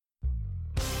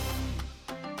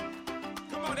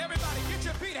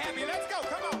feet happy. Let's go.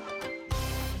 Come on.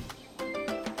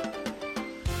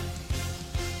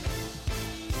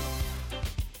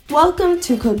 Welcome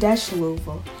to Kodesh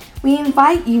Louisville. We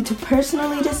invite you to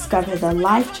personally discover the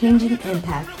life-changing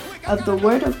impact of the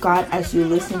Word of God as you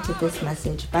listen to this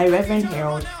message by Reverend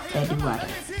Harold Beduwada.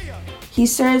 He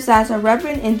serves as a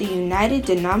reverend in the United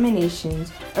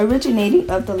Denominations, originating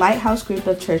of the Lighthouse Group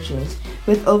of Churches,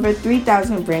 with over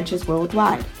 3,000 branches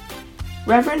worldwide.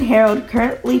 Reverend Harold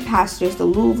currently pastors the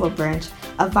Louisville branch,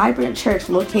 a vibrant church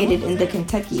located in the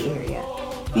Kentucky area.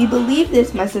 We believe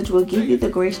this message will give you the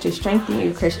grace to strengthen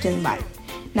your Christian life.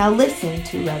 Now listen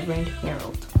to Reverend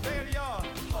Harold.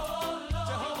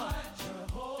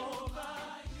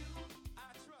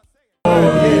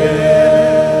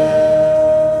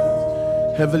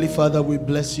 Heavenly Father, we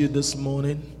bless you this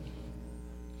morning.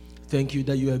 Thank you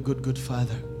that you are a good, good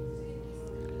Father.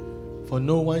 For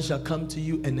no one shall come to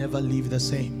you and never leave the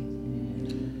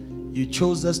same. You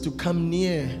chose us to come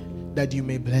near that you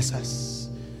may bless us.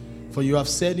 For you have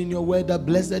said in your word that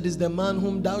blessed is the man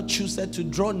whom thou choosest to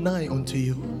draw nigh unto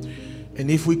you.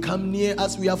 And if we come near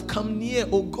as we have come near,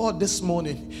 oh God, this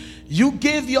morning, you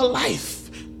gave your life.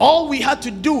 All we had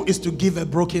to do is to give a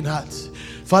broken heart.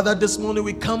 Father, this morning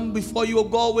we come before you, O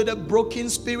God, with a broken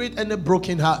spirit and a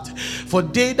broken heart. For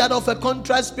they that of a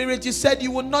contrite spirit, you said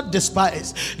you will not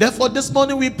despise. Therefore, this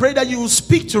morning we pray that you will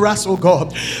speak to us, O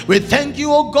God. We thank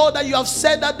you, O God, that you have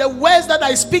said that the words that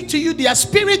I speak to you, they are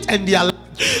spirit and they are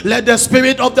life. Let the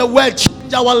spirit of the word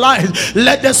change our lives.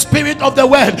 Let the spirit of the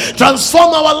word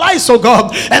transform our lives, O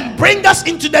God, and bring us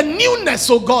into the newness,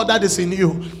 O God, that is in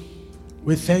you.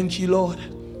 We thank you, Lord.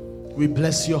 We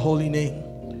bless your holy name.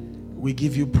 We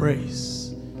give you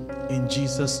praise. In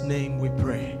Jesus' name we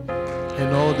pray.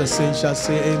 And all the saints shall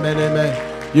say amen,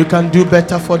 amen. You can do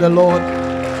better for the Lord.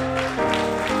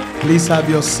 Please have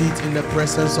your seat in the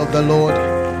presence of the Lord.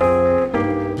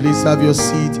 Please have your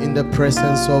seat in the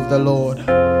presence of the Lord.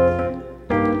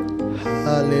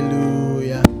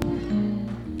 Hallelujah.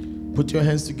 Put your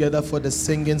hands together for the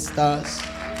singing stars.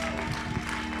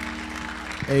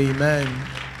 Amen.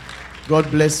 God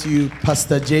bless you,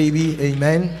 Pastor JB.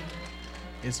 Amen.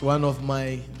 He's one of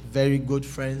my very good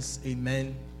friends.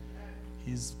 Amen.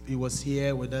 He was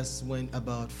here with us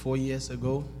about 4 years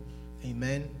ago.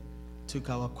 Amen. Took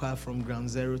our choir from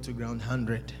ground 0 to ground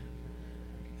 100.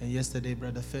 And yesterday,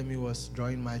 Brother Femi was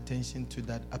drawing my attention to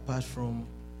that. Apart from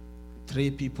 3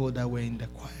 people that were in the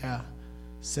choir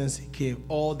since he came,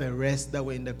 all the rest that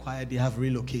were in the choir, they have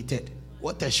relocated.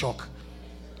 What a shock.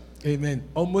 Amen.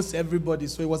 Almost everybody.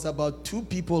 So it was about 2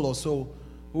 people or so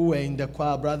who were in the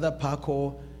choir, Brother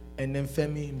Paco and then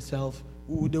Femi himself.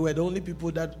 They were the only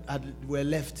people that were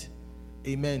left.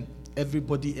 Amen.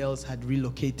 Everybody else had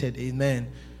relocated. Amen.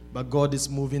 But God is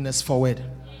moving us forward.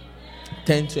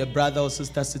 Turn to a brother or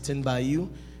sister sitting by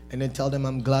you and then tell them,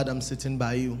 I'm glad I'm sitting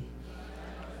by you.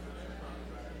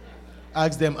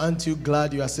 Ask them, aren't you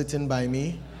glad you are sitting by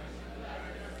me?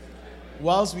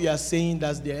 Whilst we are saying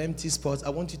that there are empty spots, I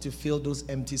want you to fill those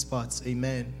empty spots.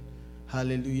 Amen.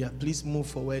 Hallelujah. Please move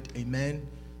forward. Amen.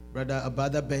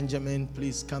 Brother Benjamin,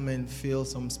 please come and fill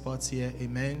some spots here.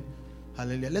 Amen.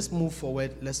 Hallelujah. Let's move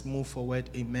forward. Let's move forward.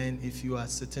 Amen. If you are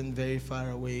sitting very far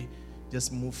away,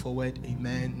 just move forward.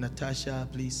 Amen. Natasha,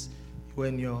 please,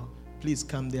 please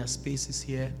come. There are spaces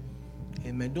here.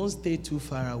 Amen. Don't stay too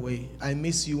far away. I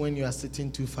miss you when you are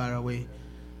sitting too far away.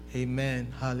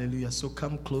 Amen. Hallelujah. So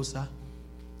come closer.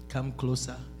 Come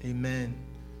closer. Amen.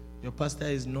 Your pastor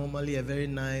is normally a very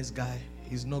nice guy.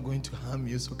 He's not going to harm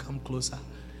you, so come closer.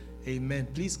 Amen.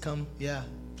 Please come. Yeah,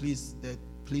 please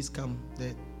come.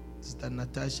 Sister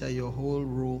Natasha, your whole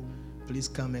row, please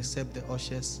come, except the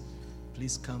ushers.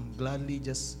 Please come. Gladly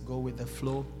just go with the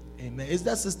flow. Amen. Is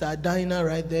that Sister Adina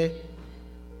right there?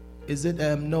 Is it,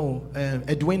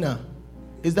 Edwina?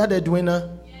 Is that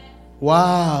Edwina? Yes.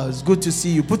 Wow, it's good to see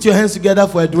you. Put your hands together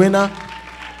for Edwina.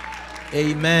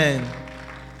 Amen.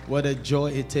 What a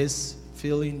joy it is,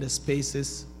 filling the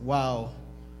spaces. Wow.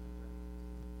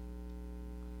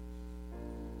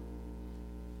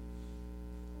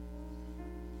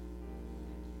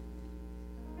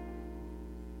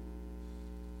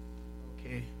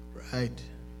 Okay, right.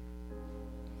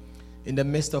 In the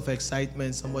midst of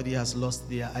excitement, somebody has lost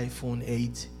their iPhone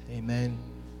 8. Amen.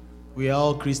 We are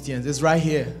all Christians. It's right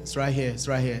here. It's right here. It's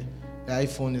right here. The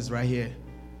iPhone is right here.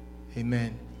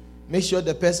 Amen. Make sure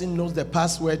the person knows the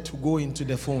password to go into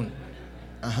the phone.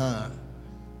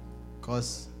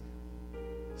 Because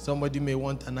somebody may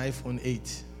want an iPhone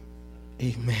 8.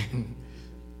 Amen.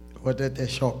 What a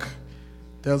shock.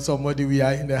 Tell somebody we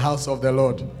are in the house of the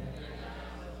Lord.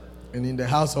 And in the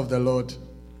house of the Lord,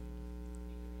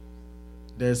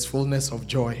 there's fullness of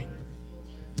joy.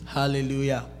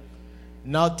 Hallelujah.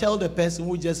 Now tell the person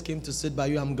who just came to sit by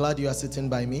you, I'm glad you are sitting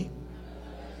by me.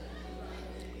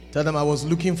 Tell them I was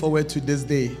looking forward to this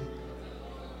day,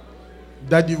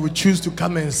 that you would choose to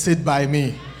come and sit by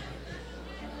me.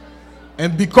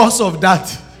 And because of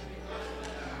that,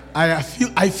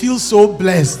 I feel so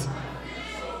blessed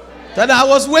that I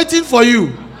was waiting for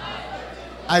you.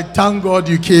 I thank God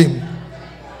you came.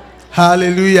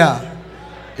 Hallelujah.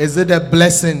 Is it a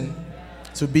blessing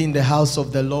to be in the house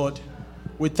of the Lord?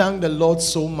 We thank the Lord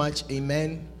so much,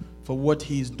 amen, for what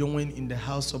he is doing in the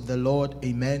house of the Lord,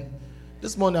 amen.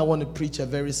 This morning I want to preach a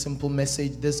very simple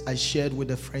message. This I shared with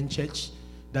the Friend Church,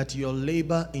 that your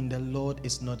labor in the Lord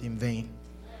is not in vain.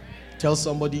 Tell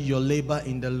somebody, your labor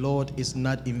in the Lord is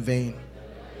not in vain.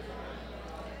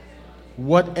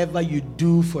 Whatever you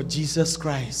do for Jesus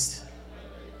Christ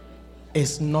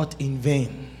is not in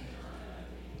vain.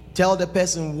 Tell the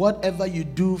person, whatever you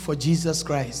do for Jesus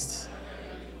Christ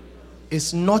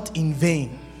is not in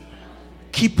vain.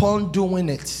 Keep on doing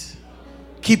it.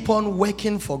 Keep on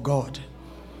working for God.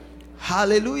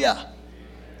 Hallelujah.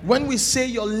 When we say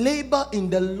your labor in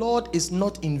the Lord is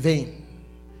not in vain,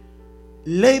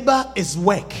 labor is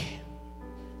work.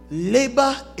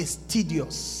 Labor is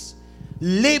tedious.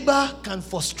 Labor can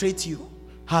frustrate you.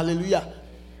 Hallelujah.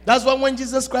 That's why when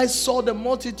Jesus Christ saw the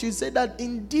multitude, he said that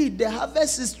indeed the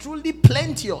harvest is truly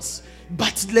plenteous,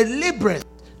 but the laborers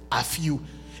are few.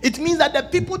 It means that the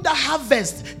people that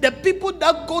harvest, the people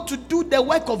that go to do the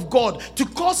work of God, to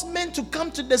cause men to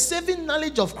come to the saving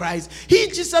knowledge of Christ, he,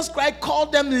 Jesus Christ,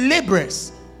 called them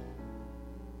laborers.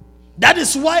 That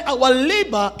is why our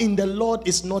labor in the Lord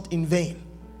is not in vain.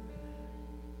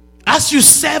 As you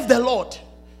serve the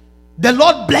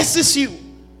Lord blesses you,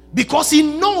 because he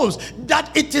knows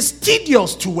that it is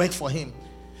tedious to work for him.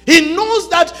 He knows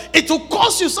that it will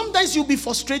cause you. Sometimes you'll be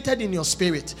frustrated in your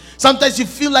spirit. Sometimes you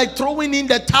feel like throwing in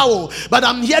the towel. But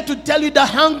I'm here to tell you that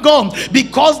hang on,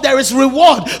 because there is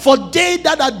reward for they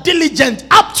that are diligent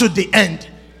up to the end.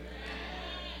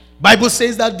 Bible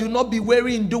says that do not be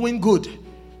weary in doing good,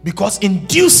 because in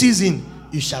due season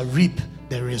you shall reap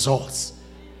the results.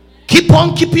 Keep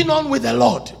on keeping on with the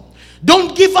Lord.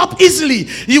 Don't give up easily.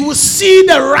 You will see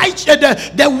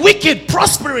the wicked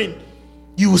prospering.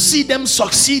 You will see them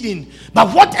succeeding.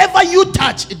 But whatever you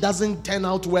touch, it doesn't turn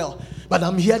out well. But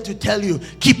I'm here to tell you,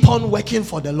 keep on working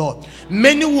for the Lord.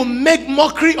 Many will make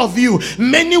mockery of you.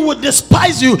 Many will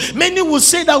despise you. Many will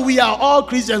say that we are all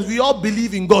Christians. We all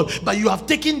believe in God. But you have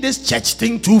taken this church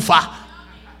thing too far.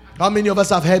 How many of us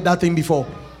have heard that thing before?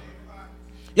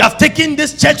 You have taken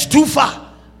this church too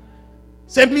far.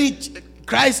 Say me,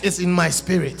 Christ is in my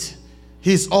spirit.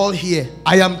 He's all here.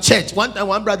 I am church. One time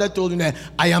one brother told me that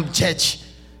I am church.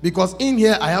 Because in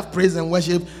here I have praise and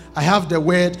worship. I have the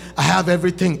word. I have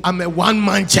everything. I'm a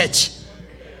one-man church.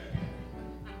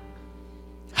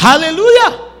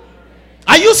 Hallelujah.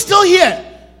 Are you still here?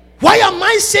 Why am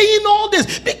I saying all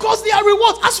this? Because there are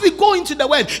rewards. As we go into the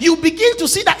word, you begin to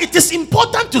see that it is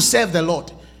important to serve the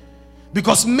Lord.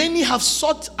 Because many have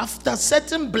sought after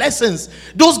certain blessings.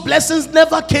 Those blessings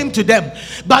never came to them.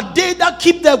 But they that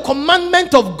keep the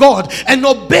commandment of God and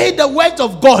obey the word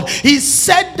of God, he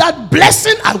said that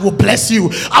blessing, I will bless you.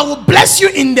 I will bless you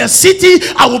in the city.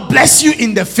 I will bless you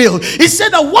in the field. He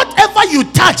said that whatever you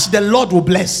touch, the Lord will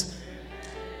bless.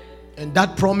 And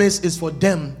that promise is for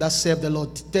them that serve the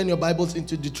Lord. Turn your Bibles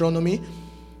into Deuteronomy.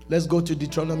 Let's go to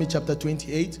Deuteronomy chapter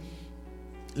 28.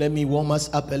 Let me warm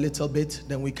us up a little bit,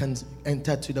 then we can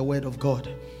enter to the word of God.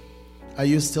 Are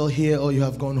you still here or you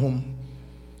have gone home?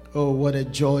 Oh, what a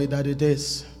joy that it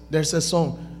is. There's a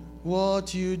song.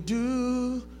 What you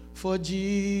do for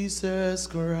Jesus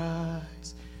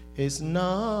Christ is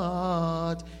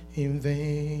not in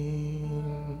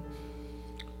vain.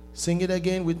 Sing it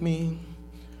again with me.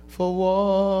 For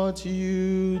what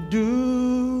you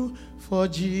do for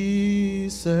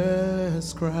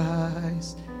Jesus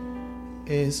Christ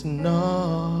is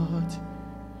not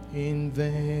in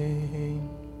vain.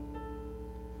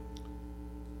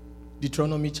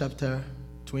 Deuteronomy chapter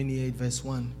 28 verse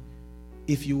 1.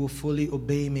 If you will fully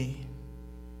obey me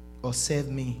or serve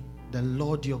me, the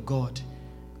Lord your God,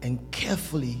 and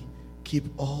carefully keep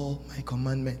all my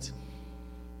commandments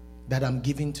that I'm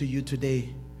giving to you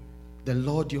today, the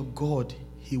Lord your God,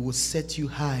 he will set you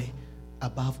high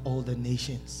above all the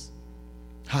nations.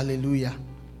 Hallelujah.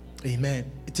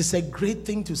 Amen. It is a great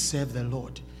thing to serve the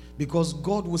Lord, because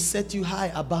God will set you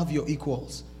high above your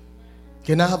equals.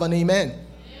 Can I have an amen?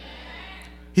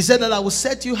 He said that I will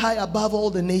set you high above all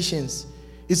the nations.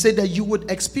 He said that you would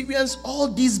experience all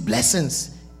these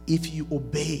blessings if you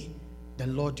obey the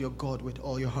Lord your God with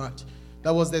all your heart.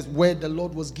 That was the word the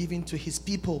Lord was giving to his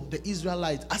people, the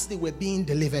Israelites, as they were being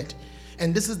delivered.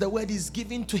 And this is the word he's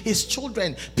giving to his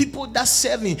children, people that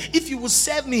serve me. If you will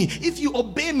serve me, if you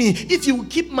obey me, if you will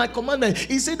keep my commandment,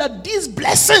 he said that these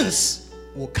blessings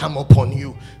will come upon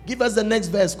you. Give us the next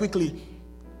verse quickly.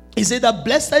 He said that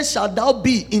blessed shall thou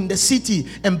be in the city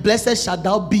and blessed shall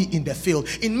thou be in the field.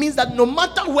 It means that no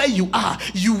matter where you are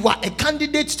a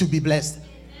candidate to be blessed.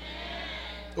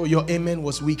 Oh, your amen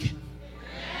was weak.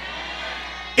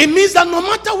 It means that no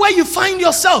matter where you find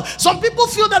yourself, some people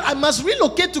feel that I must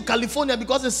relocate to California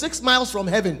because it's 6 miles from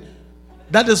heaven.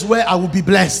 That is where I will be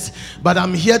blessed. But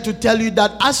I'm here to tell you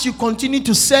that as you continue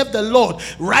to serve the Lord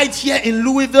right here in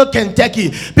Louisville,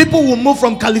 Kentucky, people will move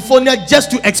from California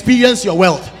just to experience your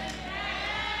wealth.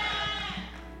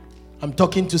 I'm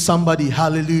talking to somebody.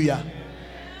 Hallelujah.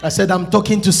 I said I'm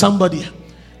talking to somebody.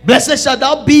 Blessed shall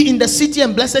thou be in the city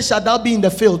and blessed shall thou be in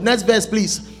the field. Next verse,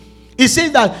 please. He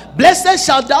says that blessed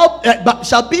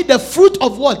shall be the fruit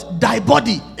of what? Thy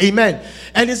body. Amen.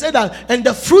 And he said that, and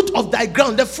the fruit of thy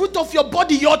ground, the fruit of your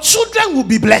body, your children will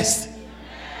be blessed.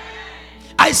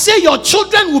 I say your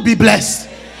children will be blessed.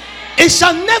 It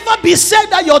shall never be said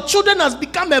that your children has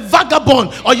become a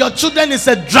vagabond or your children is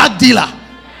a drug dealer.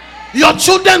 Your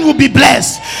children will be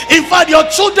blessed. In fact, your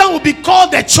children will be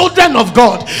called the children of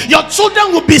God. Your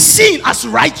children will be seen as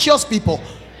righteous people.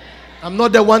 I'm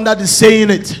not the one that is saying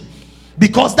it,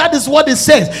 because that is what it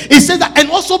says. It says that,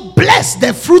 and also bless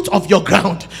the fruit of your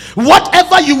ground.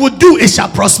 Whatever you will do, it shall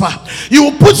prosper. You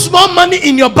will put small money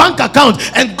in your bank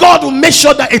account and God will make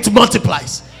sure that it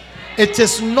multiplies. It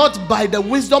is not by the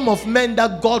wisdom of men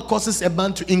that God causes a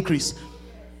man to increase.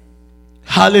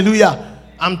 Hallelujah.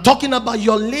 I'm talking about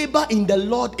your labor in the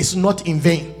Lord is not in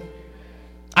vain.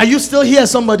 Are you still here,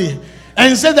 somebody?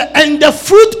 And said that, and the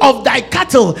fruit of thy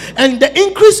cattle and the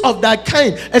increase of thy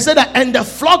kind, and said that, and the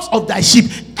flocks of thy sheep,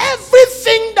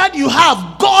 everything that you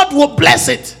have, God will bless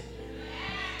it.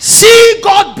 See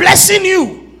God blessing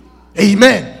you.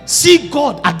 Amen. See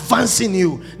God advancing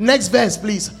you. Next verse,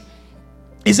 please.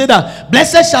 He said that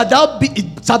blessed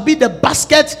shall be the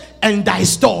basket and thy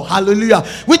store. Hallelujah.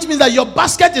 Which means that your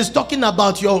basket is talking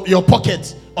about your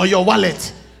pocket or your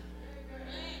wallet.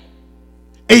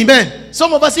 Amen.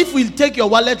 Some of us, if we take your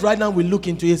wallet right now, we look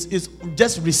into it, it's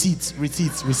just receipts.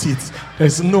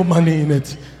 There's no money in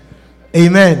it.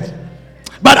 Amen.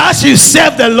 But as you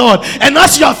serve the Lord and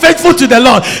as you are faithful to the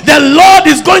Lord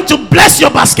is going to bless your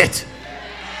basket.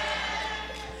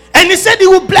 And he said he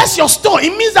will bless your store.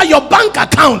 It means that your bank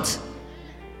account.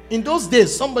 In those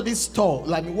days, somebody's store,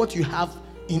 like what you have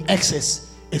in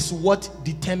excess, is what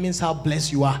determines how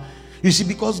blessed you are. You see,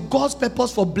 because God's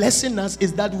purpose for blessing us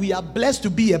is that we are blessed to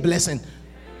be a blessing.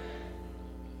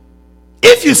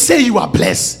 If you say you are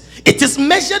blessed, it is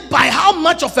measured by how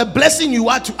much of a blessing you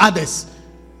are to others.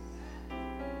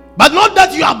 But not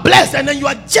that you are blessed and then you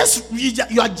are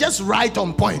just right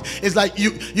on point. It's like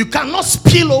you cannot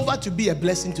spill over to be a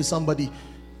blessing to somebody.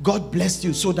 God blessed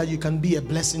you so that you can be a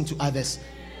blessing to others.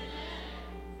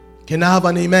 Can I have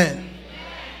an amen?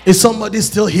 Is somebody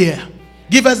still here?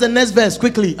 Give us the next verse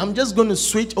quickly. I'm just going to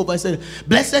switch over. I said,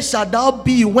 blessed shalt thou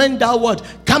be when thou what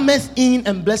cometh in,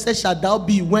 and blessed shalt thou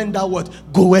be when thou what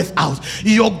goeth out.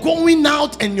 You're going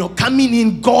out and you're coming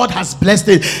in. God has blessed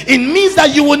it. It means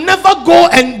that you will never go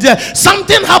and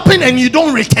something happen and you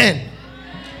don't return.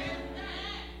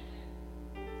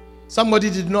 Somebody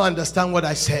did not understand what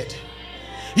I said.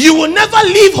 You will never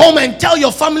leave home and tell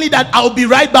your family that I'll be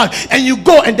right back, and you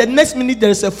go and the next minute there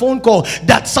is a phone call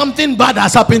that something bad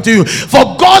has happened to you.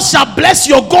 For God shall bless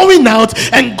your going out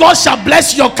and God shall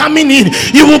bless your coming in.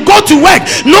 You will go to work,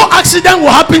 no accident will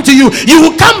happen to you. You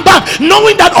will come back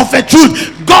knowing that of a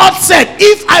truth. God said,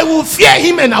 if I will fear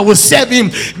him and I will serve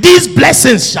him, these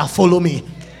blessings shall follow me.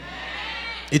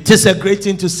 It is a great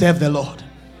thing to serve the Lord.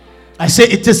 I say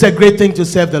it is a great thing to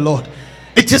serve the Lord.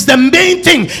 It is the main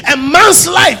thing. A man's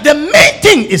life, the main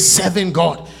thing is serving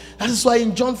God. That is why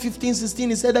in John 15:16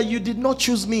 he said that you did not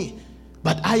choose me,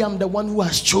 but I am the one who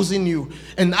has chosen you,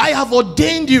 and I have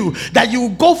ordained you that you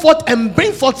will go forth and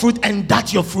bring forth fruit, and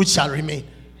that your fruit shall remain.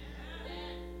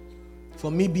 For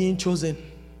me being chosen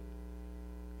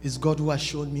is God who has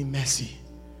shown me mercy.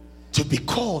 To be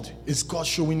called is God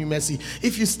showing you mercy.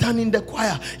 If you stand in the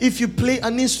choir, if you play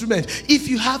an instrument, if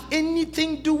you have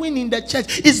anything doing in the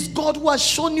church, it's God who has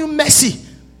shown you mercy.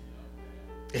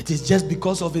 It is just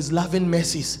because of his loving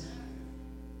mercies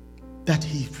that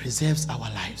he preserves our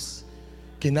lives.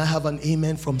 Can I have an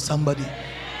amen from somebody?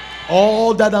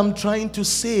 All that I'm trying to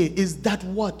say is that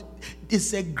what?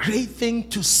 It's a great thing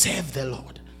to serve the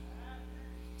Lord.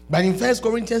 But in 1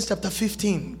 Corinthians chapter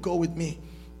 15, go with me.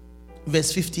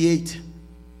 Verse 58.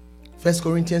 1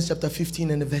 Corinthians chapter 15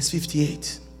 and verse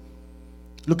 58.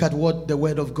 Look at what the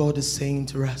word of God is saying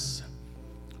to us.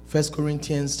 1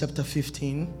 Corinthians chapter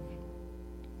 15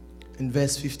 and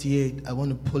verse 58. I want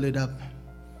to pull it up.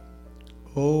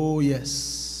 Oh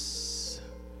yes.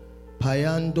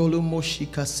 Payandolo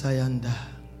moshika sayanda.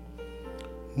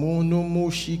 Mono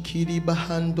moshikiri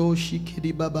bahando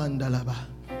shikiri babandalaba.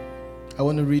 I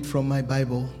want to read from my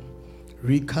Bible.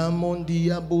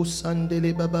 Rikamondia bo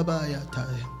sandele bababayata.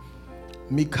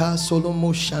 Mika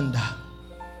solomo shanda.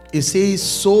 It says,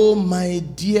 so my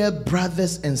dear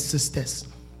brothers and sisters,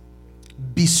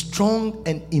 be strong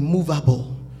and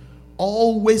immovable,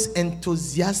 always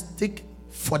enthusiastic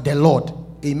for the Lord.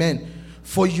 Amen.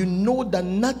 For you know that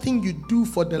nothing you do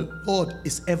for the Lord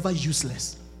is ever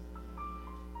useless.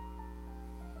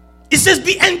 It says,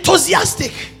 be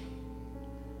enthusiastic.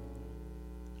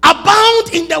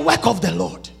 Abound in the work of the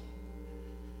Lord.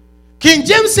 King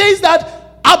James says that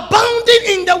abounding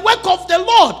in the work of the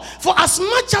Lord, for as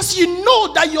much as you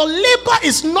know that your labor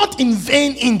is not in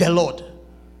vain in the Lord.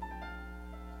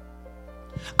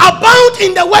 Abound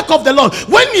in the work of the Lord.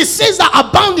 When he says that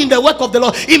abound in the work of the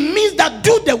Lord, it means that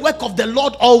do the work of the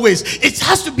Lord always. It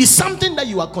has to be something that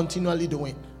you are continually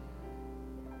doing.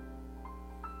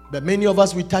 But many of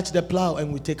us, we touch the plow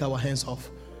and we take our hands off.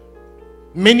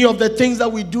 Many of the things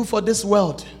that we do for this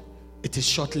world, it is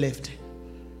short-lived.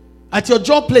 At your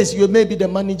job place, you may be the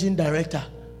managing director.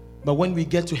 But when we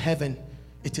get to heaven,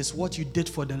 it is what you did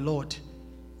for the Lord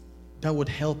that would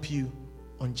help you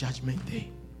on Judgment Day.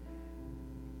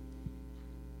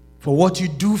 For what you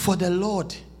do for the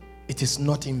Lord, it is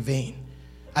not in vain.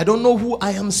 I don't know who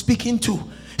I am speaking to.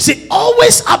 See,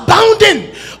 always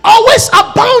abounding. Always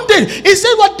abounding. He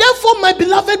said, well, therefore, my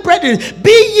beloved brethren, be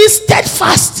ye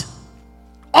steadfast,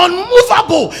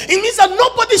 unmovable. It means that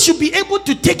nobody should be able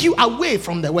to take you away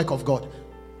from the work of God.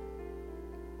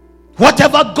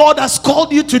 Whatever God has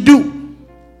called you to do,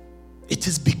 it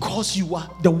is because you are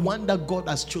the one that God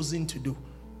has chosen to do.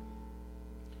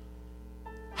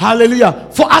 Hallelujah.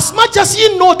 For as much as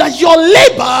you know that your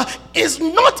labor is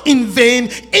not in vain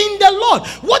in the Lord.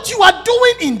 What you are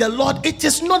doing in the Lord, it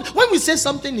is not. When we say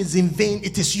something is in vain,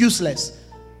 it is useless.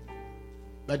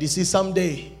 But you see,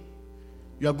 someday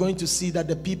you are going to see that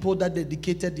the people that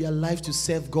dedicated their life to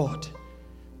serve God,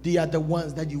 they are the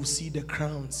ones that you will see the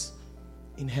crowns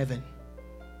in heaven.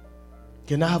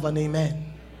 Can I have an amen?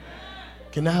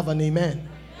 Can I have an amen?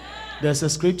 There's a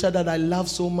scripture that I love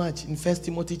so much in 1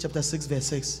 Timothy chapter 6 verse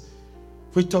 6,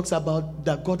 which talks about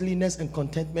that godliness and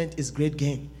contentment is great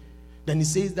gain. Then it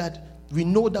says that we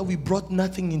know that we brought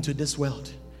nothing into this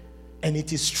world. And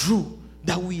it is true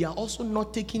that we are also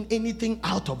not taking anything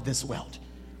out of this world.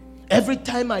 Every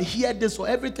time I hear this or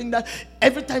every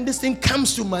time this thing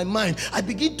comes to my mind, I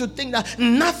begin to think that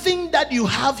nothing that you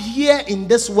have here in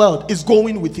this world is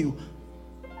going with you.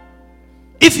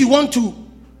 If you want to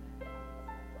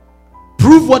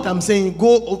prove what I'm saying,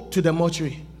 go to the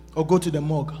mortuary or go to the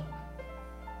morgue.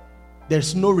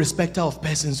 There's no respecter of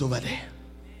persons over there.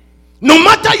 No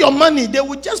matter your money, they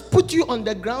will just put you on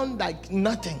the ground like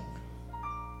nothing.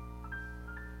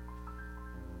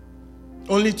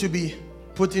 Only to be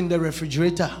put in the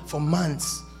refrigerator for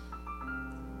months.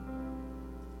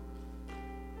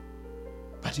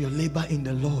 But your labor in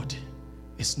the Lord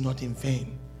is not in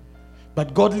vain.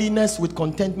 But godliness with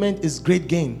contentment is great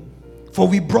gain. For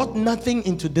we brought nothing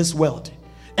into this world.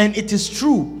 And it is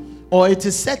true, or it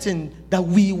is certain, that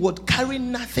we would carry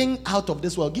nothing out of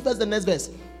this world. Give us the next verse.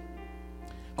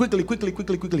 Quickly.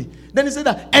 Then he said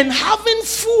that, and having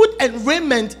food and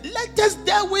raiment, let us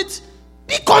therewith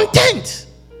be content.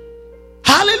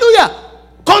 Hallelujah.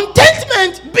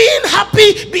 Contentment, being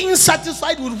happy, being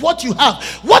satisfied with what you have.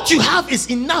 What you have is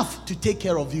enough to take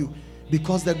care of you.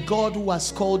 Because the God who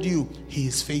has called you, He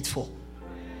is faithful.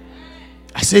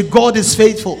 I say God is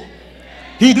faithful.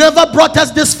 He never brought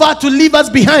us this far to leave us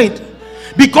behind.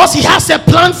 Because He has a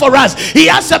plan for us. He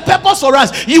has a purpose for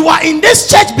us. You are in this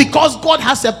church because God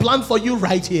has a plan for you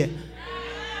right here.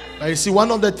 But you see, one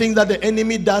of the things that the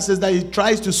enemy does is that he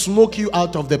tries to smoke you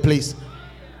out of the place.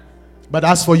 But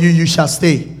as for you, you shall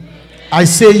stay. I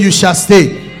say you shall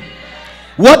stay.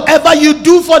 Whatever you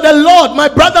do for the Lord, my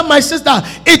brother, my sister,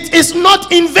 it is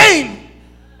not in vain.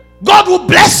 God will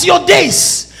bless your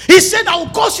days. He said, I will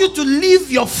cause you to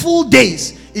live your full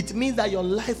days. It means that your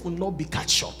life will not be cut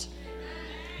short.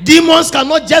 Demons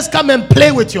cannot just come and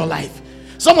play with your life.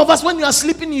 Some of us, when you are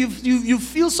sleeping, you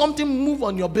feel something move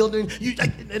on your building.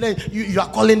 You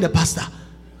are calling the pastor.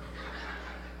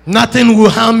 Nothing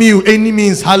will harm you, any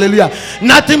means. Hallelujah.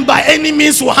 Nothing by any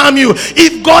means will harm you.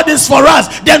 If God is for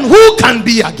us, then who can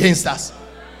be against us?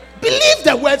 Believe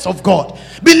the words of God.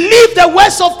 Believe the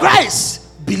words of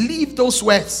Christ. Believe those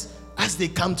words as they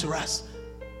come to us.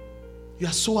 You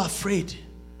are so afraid.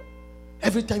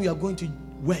 Every time you are going to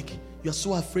work, you are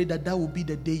so afraid that will be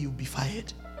the day you'll be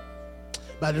fired.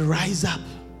 But rise up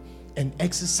and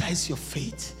exercise your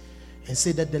faith and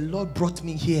say that the Lord brought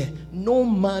me here. No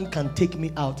man can take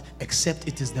me out except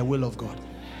it is the will of God.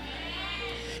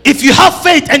 If you have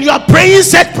faith and you are praying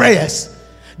set prayers,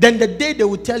 then the day they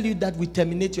will tell you that we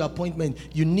terminate your appointment,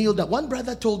 you kneel down. One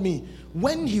brother told me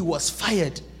when he was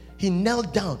fired, he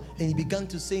knelt down and he began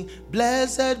to sing,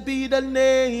 "Blessed be the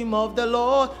name of the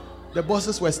Lord." The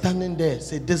bosses were standing there,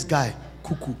 said, "This guy,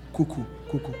 cuckoo, cuckoo,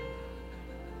 cuckoo."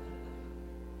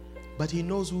 But he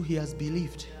knows who he has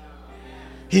believed.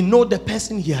 He knows the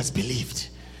person he has believed.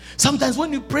 Sometimes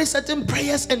when you pray certain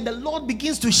prayers and the Lord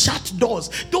begins to shut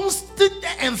doors, don't sit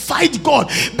there and fight God.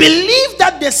 Believe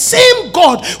that the same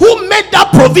God who made that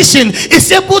provision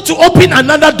is able to open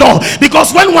another door.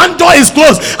 Because when one door is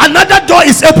closed, another door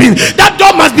is open. That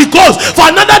door must be closed for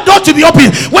another door to be open.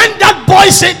 When that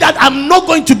boy said that I'm not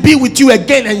going to be with you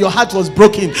again and your heart was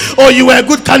broken, or you were a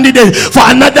good candidate for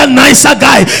another nicer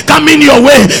guy coming your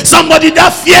way, somebody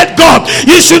that feared God,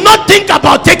 you should not think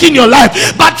about taking your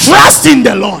life, but trust in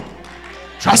the Lord.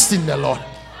 Trust in the Lord.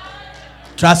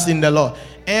 Trust in the Lord.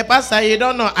 Pastor, you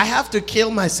don't know. I have to kill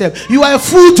myself. You are a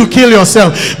fool to kill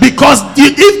yourself. Because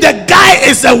if the guy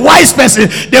is a wise person,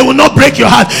 they will not break your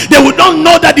heart. They will not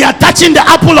know that they are touching the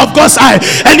apple of God's eye.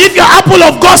 And if you're apple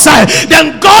of God's eye,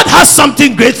 then God has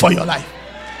something great for your life.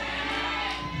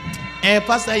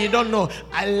 Pastor, you don't know.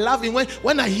 I love him.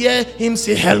 When I hear him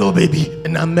say, "Hello, baby,"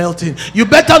 and I'm melting. You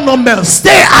better not melt.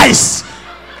 Stay ice.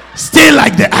 Stay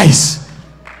like the ice.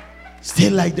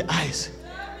 Stay like the eyes.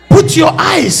 Put your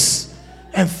eyes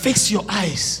and fix your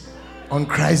eyes on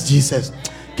Christ Jesus.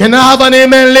 Can I have an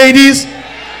amen, ladies?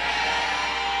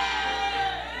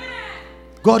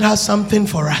 God has something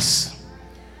for us.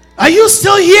 Are you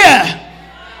still here?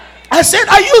 I said,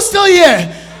 are you still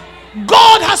here?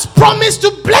 God has promised to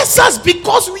bless us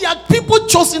because we are people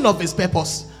chosen of his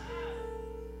purpose.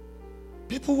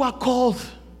 People who are called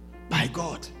by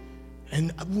God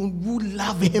and who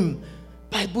love him.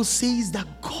 Bible says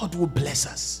that God will bless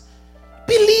us.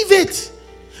 Believe it.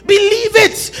 Believe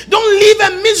it. Don't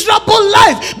live a miserable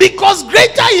life, because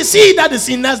greater is he that is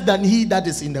in us than he that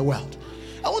is in the world.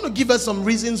 I want to give us some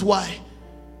reasons why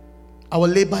our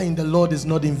labor in the Lord is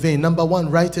not in vain. Number one,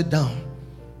 write it down.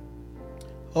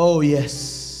 Oh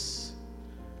yes.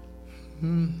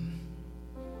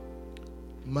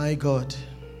 My God.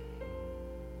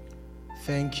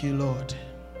 Thank you, Lord.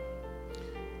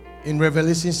 In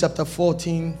Revelation chapter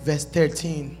 14, verse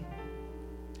 13,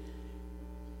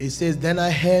 it says, "Then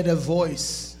I heard a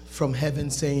voice from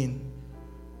heaven saying,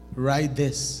 write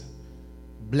this,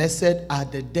 blessed are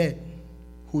the dead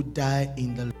who die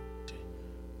in the Lord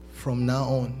from now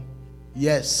on.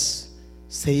 Yes,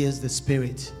 says the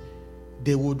Spirit,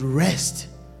 they would rest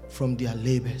from their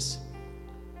labors.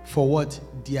 For what?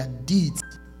 Their deeds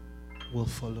will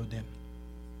follow them.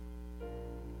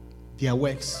 Their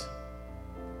works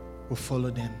will follow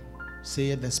them,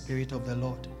 saith the Spirit of the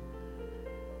Lord."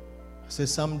 So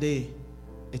someday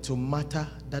it will matter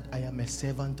that I am a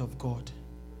servant of God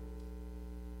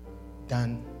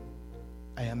than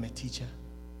I am a teacher.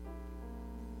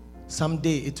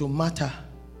 Someday it will matter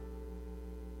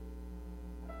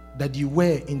that you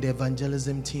were in the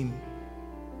evangelism team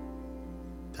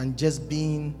than just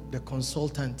being the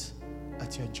consultant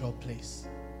at your job place.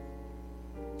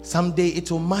 Someday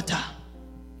it will matter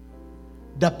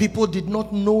that people did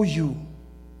not know you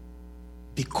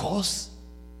because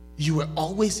you were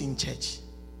always in church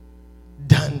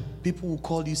than people will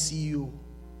call you CEO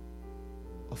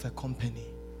of a company.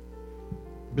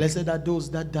 Blessed are those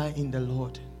that die in the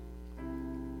Lord,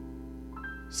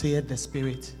 saith the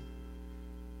Spirit,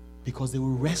 because they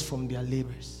will rest from their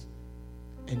labors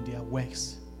and their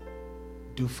works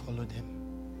do follow them.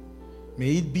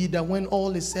 May it be that when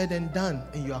all is said and done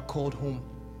and you are called home,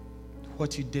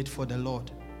 what you did for the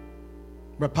Lord.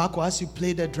 Rapako, as you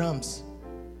play the drums,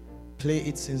 play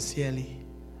it sincerely.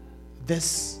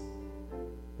 This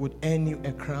would earn you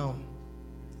a crown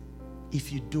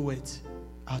if you do it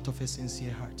out of a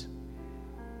sincere heart.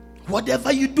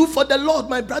 Whatever you do for the Lord,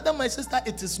 my brother, my sister,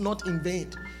 it is not in vain.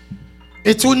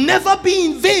 It will never be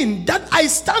in vain that I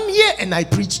stand here and I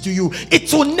preach to you.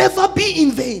 It will never be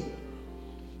in vain.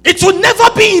 It will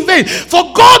never be in vain. For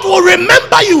God will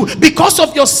remember you because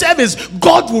of your service.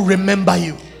 God will remember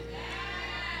you.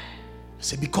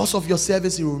 Say, because of your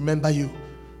service, He will remember you.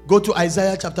 Go to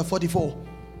Isaiah chapter 44.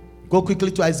 Go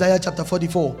quickly to Isaiah chapter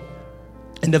 44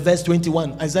 and the verse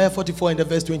 21. Isaiah 44 and the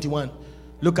verse 21.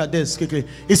 Look at this quickly.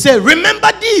 He said,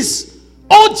 remember this,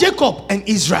 O Jacob and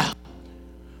Israel,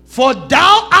 for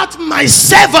thou art my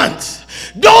servant.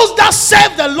 Those that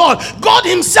serve the Lord, God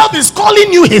himself is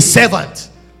calling you his servant.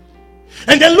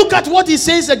 And then look at what he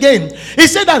says again. He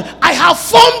said that I have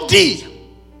formed thee.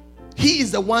 He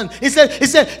is the one. He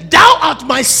said, thou art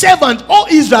my servant, O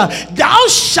Israel. Thou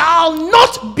shalt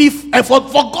not be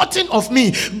forgotten of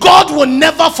me. God will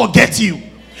never forget you.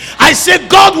 I say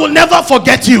God will never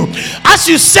forget you. As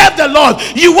you serve the Lord,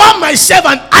 you are my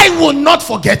servant. I will not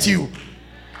forget you.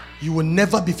 You will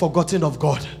never be forgotten of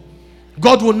God.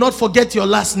 God will not forget your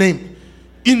last name.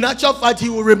 In actual fact, he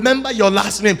will remember your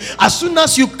last name. As soon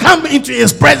as you come into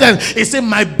his presence, he said,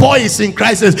 my boy is in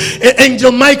crisis.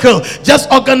 Angel Michael,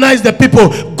 just organize the people.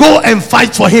 Go and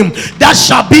fight for him. That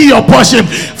shall be your portion.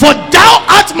 For thou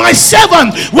art my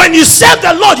servant. When you serve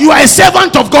the Lord, you are a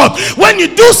servant of God. When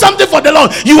you do something for the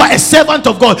Lord, you are a servant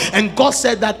of God. And God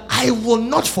said that I will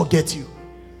not forget you.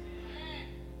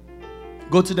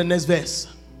 Go to the next verse.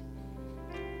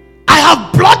 I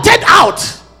have blotted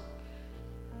out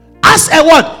as a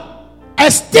what?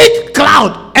 A thick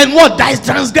cloud, and what? Thy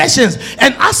transgressions,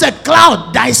 and as a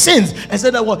cloud thy sins. And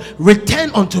said that what?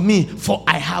 Return unto me, for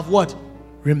I have what?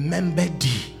 Remembered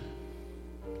thee.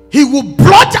 He will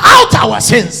blot out our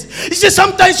sins. You see,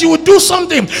 sometimes you will do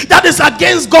something that is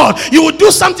against God. You will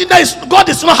do something that God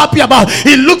is not happy about.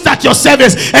 He looks at your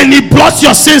service and he blots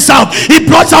your sins out. He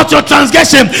blots out your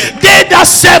transgression. They that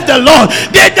serve the Lord,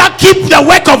 they that keep the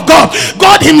work of God,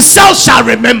 God himself shall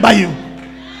remember you.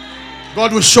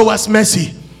 God will show us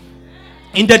mercy.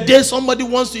 In the day somebody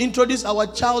wants to introduce our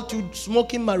child to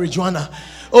smoking marijuana,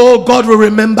 oh, God will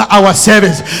remember our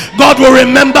service. God will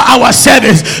remember our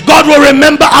service. God will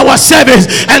remember our service.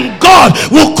 And God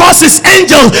will cause his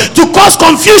angels to cause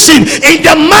confusion in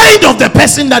the mind of the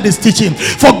person that is teaching.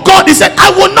 For God, he said,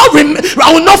 I will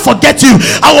not forget you.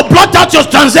 I will blot out your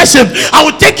transgression. I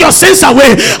will take your sins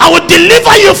away. I will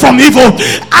deliver you from evil.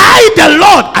 I, the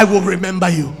Lord, I will remember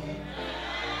you.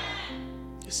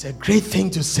 It's a great thing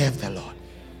to serve the Lord.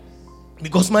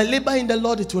 Because my labor in the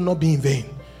Lord, it will not be in vain.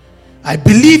 I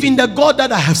believe in the God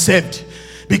that I have served.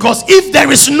 Because if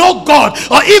there is no God,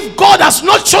 or if God has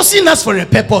not chosen us for a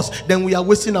purpose, then we are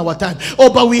wasting our time.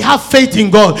 Oh, but we have faith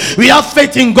in God. We have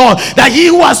faith in God that he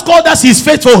who has called us is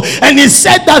faithful. And he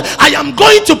said that I am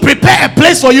going to prepare a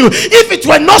place for you. If it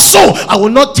were not so, I will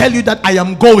not tell you that I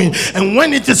am going. And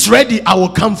when it is ready, I will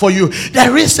come for you.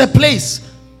 There is a place.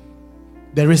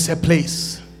 There is a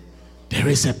place. There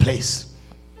is a place.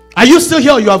 Are you still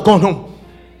here or you have gone home?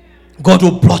 God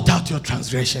will blot out your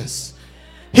transgressions.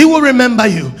 He will remember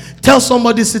you. Tell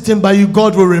somebody sitting by you,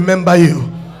 God will remember you.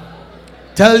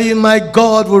 Tell him, my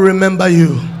God will remember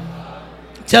you.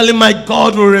 Tell him, my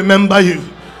God will remember you.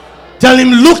 Tell him,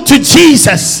 look to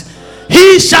Jesus.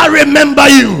 He shall remember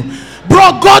you.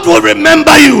 Bro, God will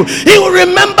remember you. He will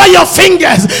remember your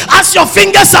fingers as your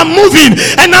fingers are moving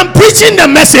and I'm preaching the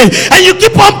message and you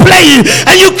keep on playing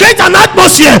and you create an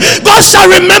atmosphere. God shall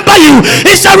remember you.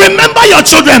 He shall remember your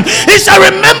children. He shall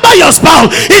remember your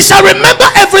spouse. He shall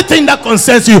remember everything that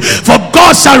concerns you. For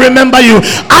God shall remember you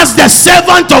as the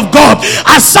servant of God,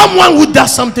 as someone who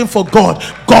does something for God.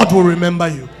 God will remember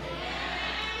you.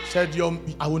 Said,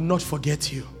 I will not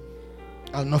forget you.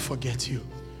 I will not forget you.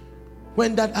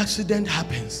 When that accident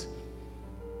happens,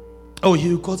 oh, he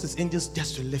will cause his angels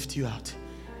just to lift you out.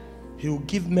 He will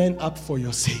give men up for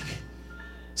your sake.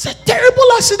 It's a terrible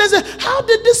accident. How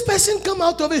did this person come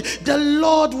out of it? The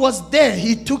Lord was there.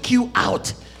 He took you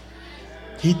out.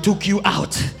 He took you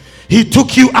out. He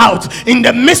took you out. In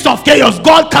the midst of chaos,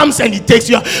 God comes and he takes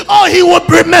you out. Oh, he will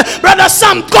remember. Brother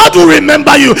Sam, God will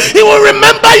remember you. He will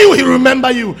remember you. He will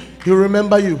remember you. He will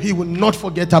remember you. He will not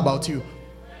forget about you.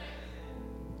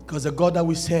 Because the God that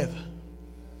we serve,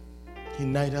 he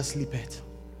neither sleepeth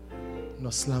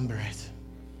nor slumbereth.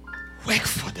 Work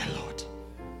for the Lord.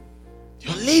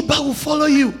 Your labor will follow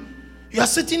you. You are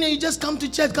sitting and you just come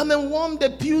to church, come and warm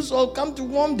the pews or come to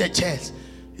warm the chairs.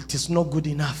 It is not good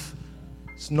enough.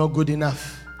 It's not good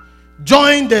enough.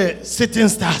 Join the Sitting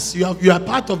Stars. You are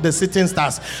part of the Sitting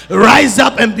Stars. Rise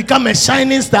up and become a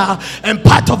shining star and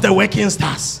part of the working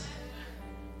stars.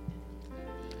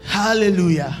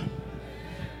 Hallelujah.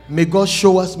 May God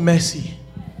show us mercy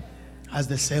as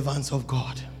the servants of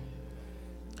God.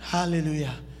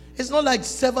 Hallelujah. It's not like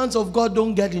servants of God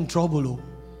don't get in trouble. Oh.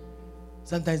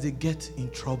 Sometimes they get in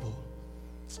trouble.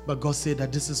 But God said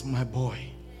that this is my boy.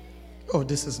 Oh,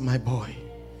 this is my boy.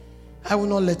 I will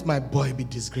not let my boy be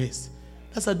disgraced.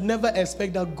 That's I'd never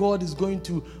expect that God is going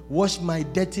to wash my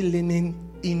dirty linen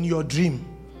in your dream.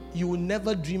 You will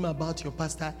never dream about your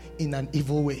pastor in an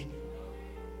evil way.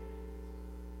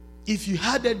 If you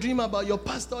had a dream about your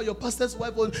pastor or your pastor's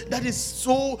wife, that is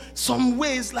some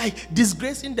ways like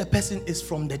disgracing the person is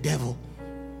from the devil.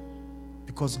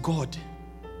 Because God,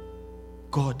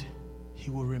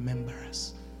 He will remember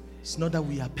us. It's not that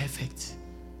we are perfect.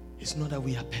 It's not that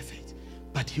we are perfect.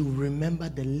 But He will remember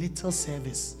the little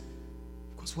service.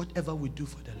 Because whatever we do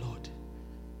for the Lord,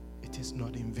 it is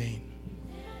not in vain.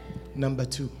 Number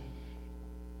 2.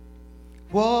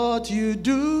 What you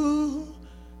do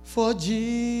for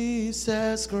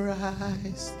Jesus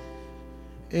Christ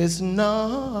is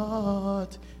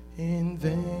not in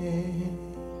vain.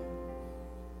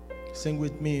 Sing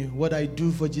with me. What I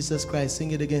do for Jesus Christ.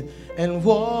 Sing it again. And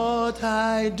what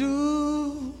I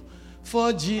do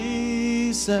for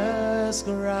Jesus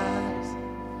Christ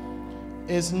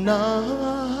is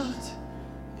not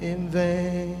in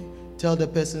vain. Tell the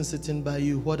person sitting by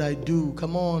you what I do.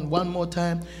 Come on, one more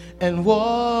time. And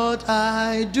what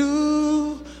I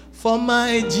do for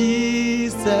my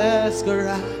Jesus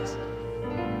Christ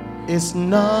is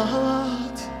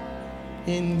not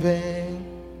in vain.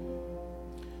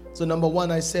 So number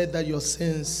 1, I said that your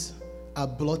sins are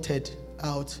blotted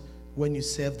out when you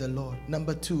serve the Lord.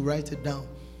 Number 2, write it down.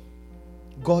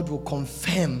 God will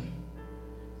confirm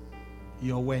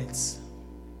your words.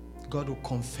 God will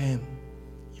confirm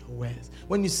your words.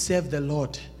 When you serve the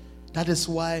Lord, that is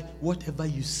why whatever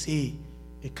you say,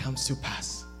 it comes to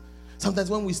pass. Sometimes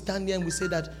when we stand here and we say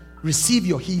that, receive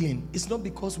your healing, it's not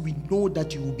because we know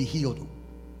that you will be healed.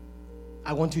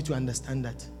 I want you to understand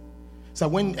that. So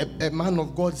when a man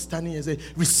of God is standing and say,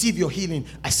 receive your healing,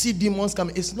 I see demons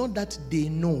coming. It's not that they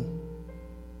know.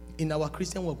 In our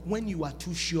Christian work, when you are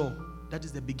too sure, that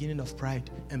is the beginning of pride.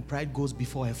 And pride goes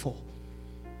before a fall.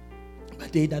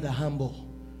 But they that are humble,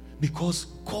 because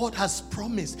God has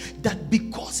promised that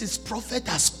because His prophet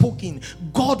has spoken,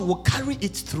 God will carry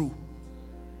it through.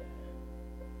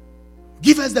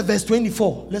 Give us the verse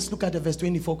 24. Let's look at the verse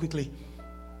 24 quickly.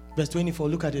 Verse 24,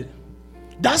 look at it.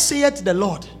 Thus saith the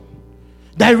Lord,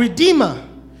 thy Redeemer,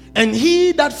 and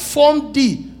He that formed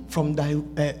thee from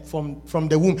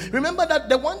the womb. Remember that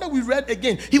the one that we read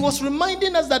again, He was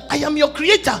reminding us that I am your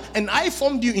creator and I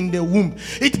formed you in the womb.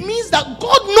 It means that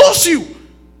God knows you.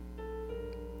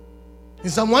 In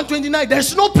Psalm 129,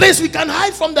 there's no place we can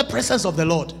hide from the presence of the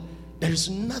Lord. There is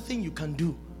nothing you can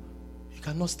do. You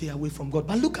cannot stay away from God.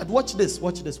 But look at, watch this.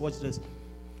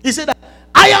 He said that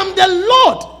I am the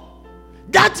Lord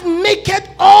that maketh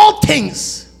all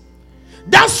things,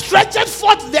 that stretcheth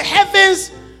forth the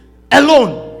heavens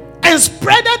alone, and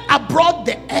spreadeth abroad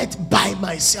the earth by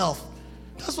myself.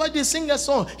 That's why they sing a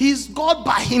song. He is God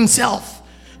by Himself.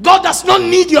 God does not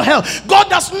need your help. God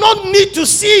does not need to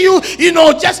see you,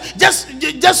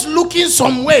 just looking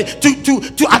some way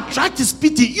to attract His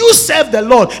pity. You serve the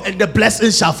Lord and the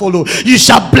blessings shall follow. You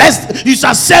shall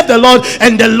serve the Lord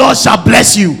and the Lord shall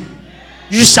bless you.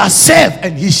 You shall serve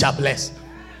and He shall bless.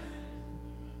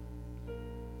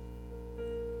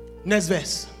 Next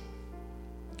verse.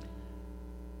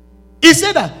 He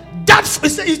said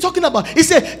he's talking about, he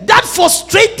said, that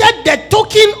frustrated the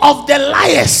token of the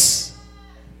liars.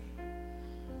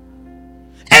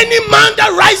 Any man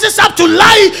that rises up to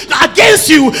lie against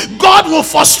you, God will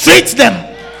frustrate them.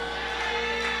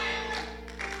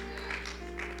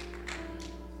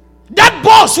 That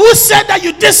boss who said that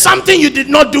you did something you did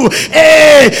not do,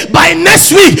 by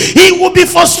next week he will be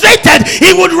frustrated.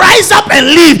 He would rise up and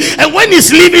leave, and when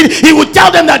he's leaving, he would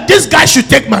tell them that this guy should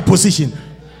take my position.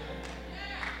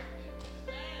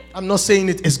 I'm not saying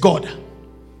it is God.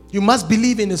 You must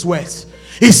believe in His words.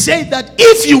 He said that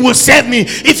if you will serve me,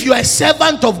 if you are a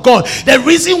servant of God, the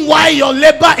reason why your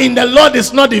labor in the Lord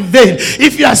is not in vain,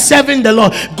 if you are serving the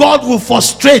Lord, God will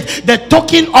frustrate the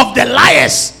token of the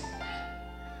liars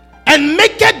and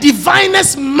make a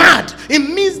diviners mad. It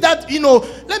means that,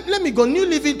 let me go. New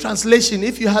Living Translation,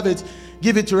 if you have it,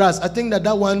 give it to us. I think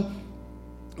that one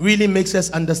really makes us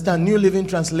understand. New Living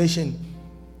Translation.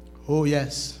 Oh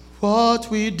yes. What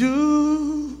we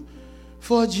do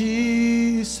for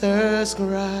Jesus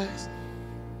Christ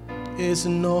is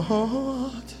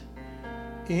not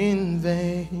in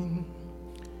vain.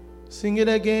 Sing it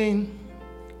again.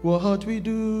 What we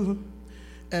do,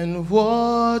 and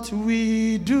what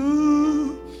we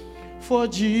do for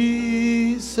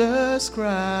Jesus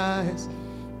Christ,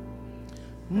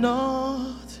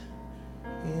 not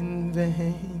in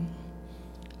vain.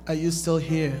 Are you still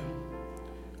here,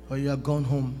 or you have gone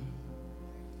home?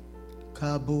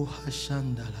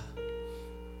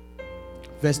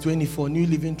 Verse 24, New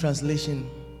Living Translation.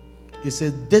 It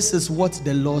says, this is what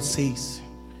the Lord says,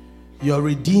 your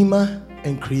Redeemer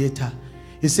and Creator.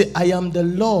 He said, I am the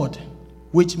Lord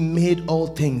which made all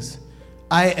things.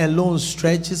 I alone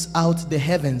stretches out the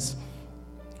heavens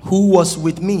who was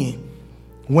with me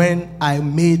when I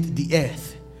made the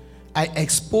earth. I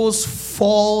exposed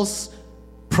false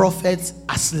prophets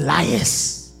as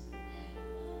liars.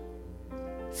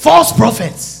 False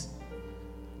prophets.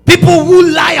 People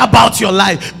who lie about your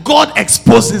life. God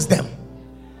exposes them.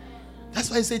 That's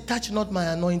why I say, touch not my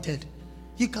anointed.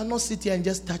 You cannot sit here and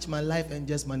just touch my life and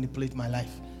just manipulate my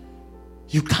life.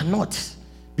 You cannot.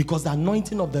 Because the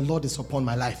anointing of the Lord is upon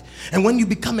my life. And when you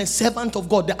become a servant of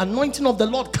God, the anointing of the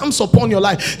Lord comes upon your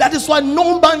life. That is why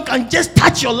no man can just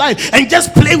touch your life and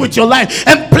just play with your life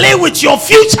and play with your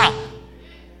future.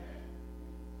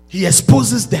 He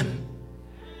exposes them.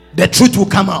 The truth will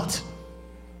come out.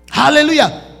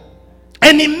 Hallelujah.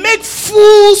 And he makes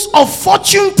fools of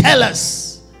fortune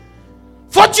tellers.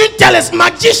 Fortune tellers,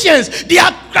 magicians,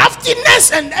 their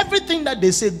craftiness and everything that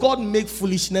they say, God make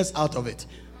foolishness out of it.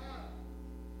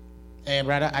 Hey,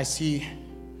 brother, I see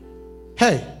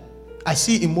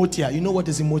Emotia. You know what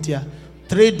is Emotia?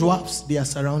 3 dwarfs, they are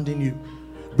surrounding you.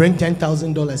 Bring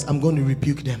 $10,000. I'm going to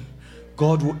rebuke them.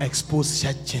 God will expose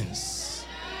Shechins.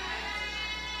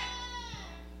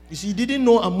 You see, he didn't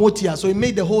know Emotia, so he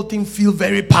made the whole thing feel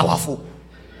very powerful.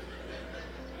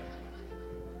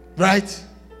 Right?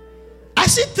 I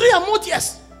see 3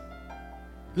 Emotias.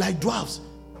 Like dwarfs.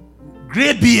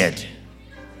 Gray beard.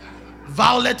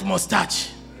 Violet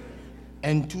mustache.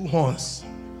 And 2 horns.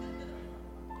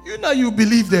 You know you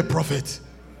believe the prophet.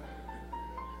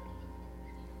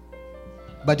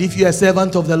 But if you're a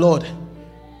servant of the Lord,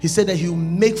 he said that he will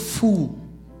make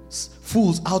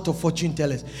fools out of fortune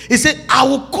tellers. He said, I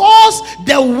will cause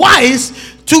the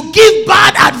wise to give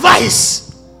bad advice.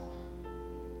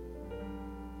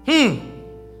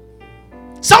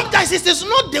 Sometimes it is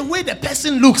not the way the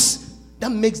person looks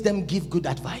that makes them give good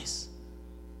advice.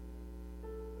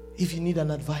 If you need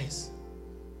an advice,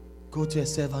 go to a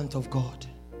servant of God.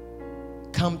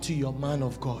 Come to your man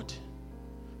of God.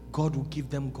 God will give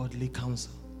them godly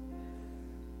counsel.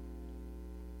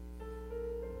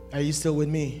 Are you still with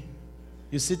me?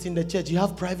 You sit in the church. You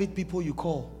have private people you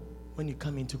call when you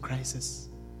come into crisis.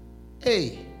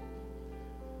 Hey,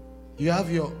 you have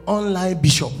your online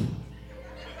bishop.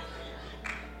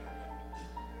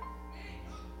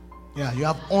 Yeah, you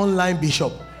have online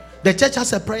bishop. The church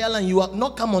has a prayer line. You have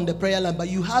not come on the prayer line, but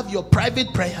you have your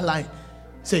private prayer line.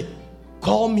 Say,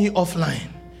 call me offline.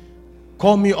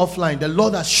 Call me offline. The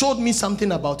Lord has showed me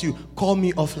something about you. Call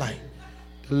me offline.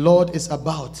 The Lord is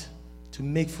about to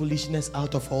make foolishness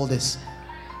out of all this.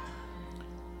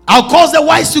 I'll cause the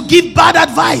wise to give bad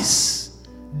advice,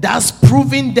 thus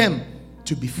proving them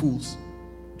to be fools.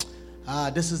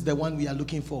 This is the one we are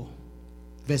looking for.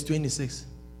 Verse 26.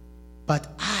 But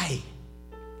I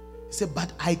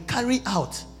carry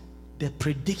out the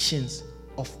predictions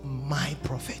of my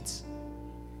prophets.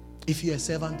 If you're a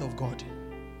servant of God.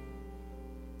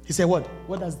 He said what?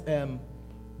 What does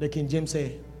the King James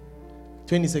say?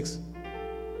 26.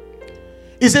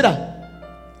 He said that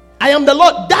I am the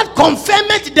Lord that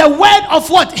confirmeth the word of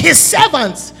what? His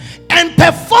servants, and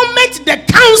performeth the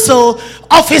counsel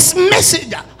of his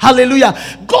messenger. Hallelujah.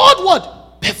 God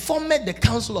what? Performeth the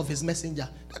counsel of his messenger.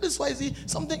 That is why, see,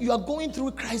 something you are going through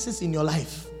a crisis in your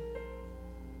life.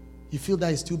 You feel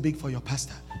that is too big for your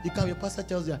pastor. Your pastor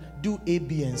tells you, do A,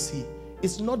 B, and C.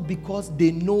 It's not because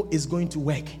they know it's going to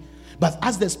work. But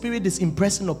as the Spirit is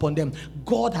impressing upon them,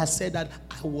 God has said that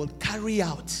I will carry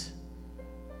out.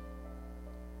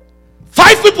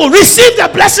 5 people receive the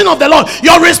blessing of the Lord.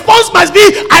 Your response must be,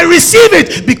 I receive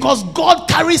it, because God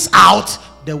carries out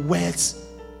the words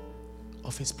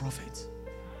of his prophet.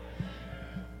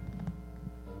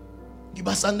 You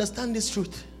must understand this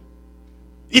truth.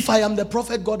 If I am the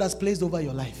prophet God has placed over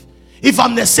your life, if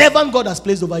I'm the servant God has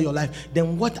placed over your life,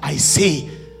 then what I say,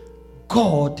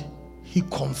 God, he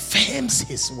confirms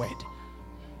his word.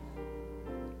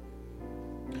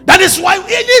 That is why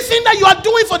anything that you are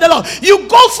doing for the Lord, you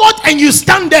go forth and you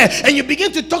stand there and you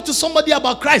begin to talk to somebody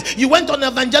about Christ. You went on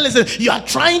evangelism. You are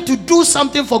trying to do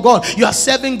something for God. You are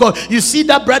serving God. You see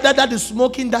that brother that is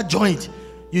smoking that joint.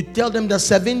 You tell them that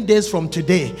 7 days from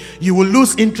today, you will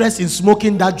lose interest in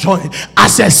smoking that joint.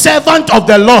 As a servant of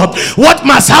the Lord, what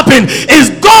must happen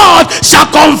is God shall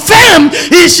confirm,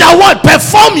 he shall what?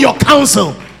 Perform your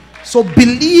counsel. So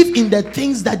believe in the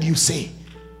things that you say.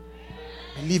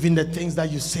 Believe in the things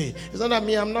that you say. It's not that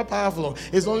me, I'm not powerful.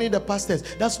 It's only the pastors.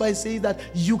 That's why I say that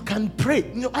you can pray.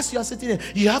 You know, as you are sitting there,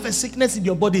 you have a sickness in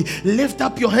your body. Lift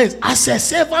up your hands as a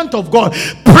servant of God.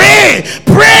 Pray,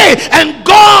 and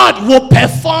God will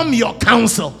perform your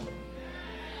counsel.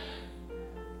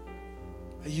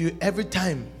 You every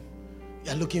time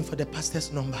you are looking for the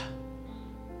pastor's number.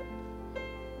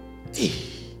 Hey,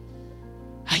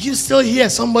 are you still here?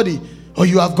 Somebody, or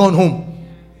you have gone home.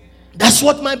 That's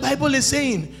what my Bible is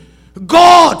saying.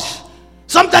 God,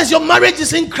 sometimes your marriage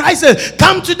is in crisis.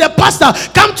 Come to the pastor,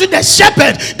 come to the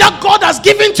shepherd that God has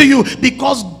given to you,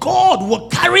 because God will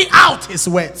carry out his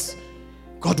words.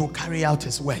 God will carry out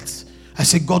his words. I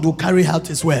say God will carry out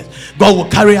his word. God will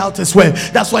carry out his word.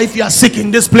 That's why if you are sick in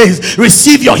this place,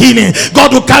 receive your healing.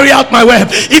 God will carry out my word.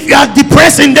 If you are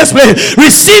depressed in this place,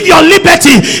 receive your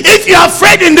liberty. If you are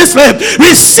afraid in this place,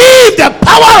 receive the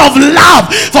power of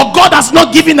love. For God has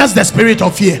not given us the spirit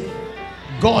of fear.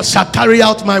 God shall carry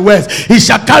out my words. He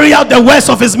shall carry out the words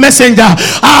of his messenger.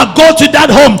 Go to that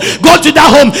home. Go to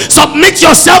that home. Submit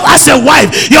yourself as a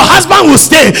wife. Your husband will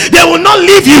stay. They will not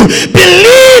leave you.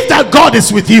 Believe that God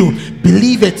is with you.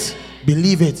 Believe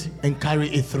it, and carry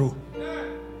it through.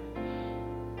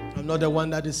 I'm not the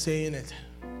one that is saying it.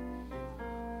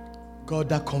 God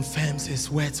that confirms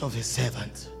his words of his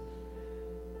servant.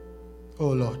 Oh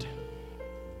Lord.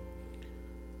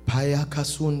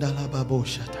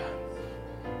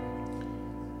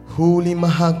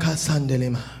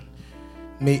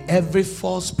 May every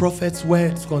false prophet's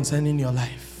words concerning your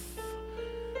life.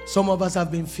 Some of us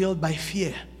have been filled by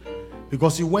fear.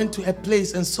 Because you went to a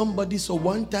place and somebody, so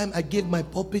one time I gave my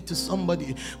pulpit to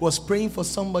somebody, was praying for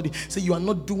somebody, say you are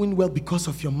not doing well because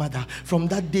of your mother. From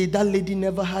that day, that lady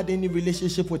never had any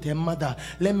relationship with her mother.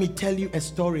 Let me tell you a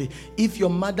story. If your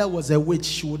mother was a witch,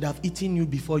 she would have eaten you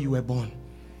before you were born.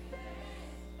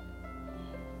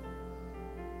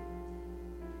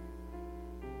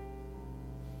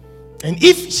 And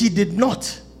if she did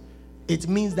not, it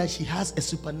means that she has a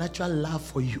supernatural love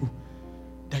for you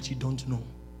that you don't know.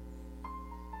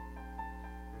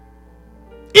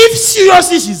 If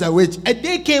seriously she's a witch, a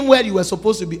day came where you were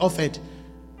supposed to be offered,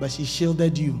 but she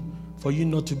shielded you for you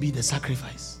not to be the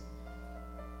sacrifice.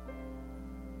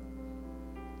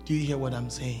 Do you hear what I'm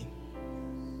saying?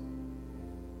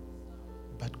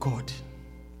 But God.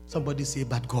 Somebody say,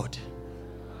 but God.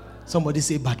 Somebody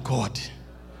say, but God.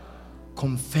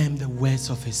 Confirm the words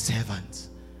of his servant.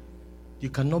 You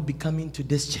cannot be coming to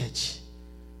this church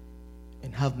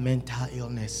and have mental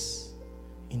illness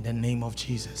in the name of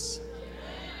Jesus.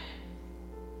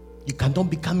 You cannot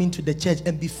be coming to the church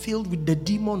and be filled with the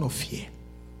demon of fear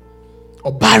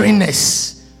or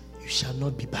barrenness. You shall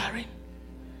not be barren.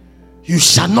 You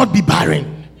shall not be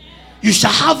barren. You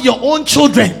shall have your own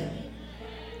children.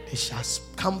 They shall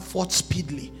come forth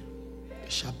speedily. They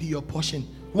shall be your portion.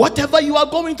 Whatever you are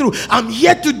going through, I'm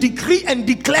here to decree and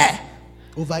declare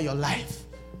over your life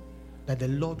that the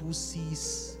Lord who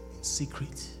sees in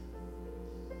secret,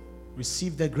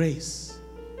 receive the grace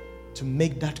to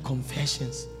make that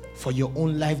confessions for your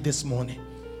own life this morning.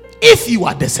 If you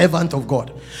are the servant of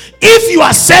God, if you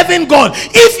are serving God,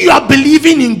 if you are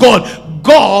believing in God,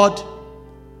 God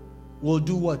will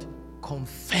do what?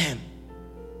 Confirm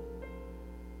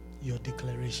your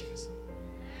declarations.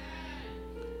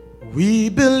 We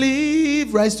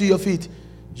believe, rise to your feet,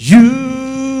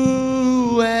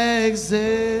 you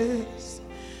exist.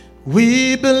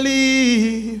 We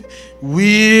believe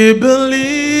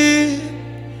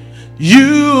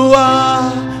you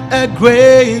are a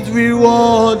great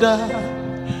rewarder.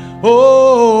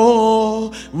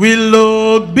 Oh, we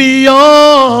look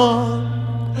beyond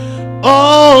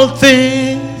all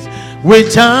things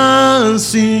which are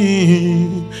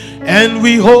unseen, and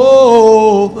we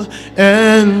hope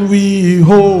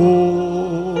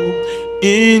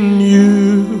in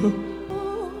you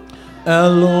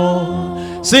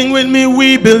alone. Sing with me,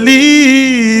 we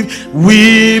believe.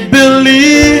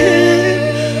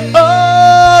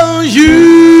 Oh,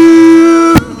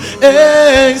 you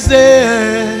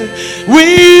exist.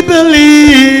 We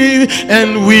believe,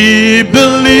 and we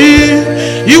believe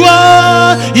you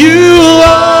are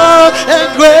a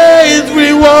great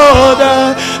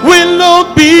rewarder. We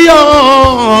look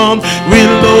beyond,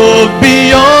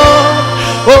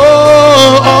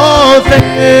 all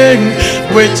things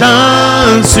which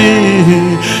are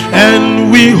seen,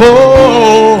 and we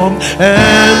hope,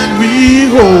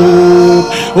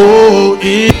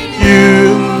 in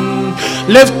you.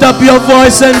 Lift up your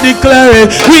voice and declare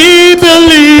it. We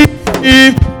believe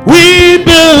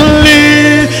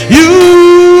you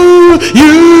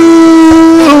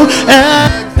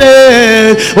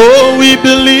exist. Oh, we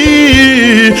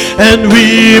believe, and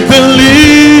we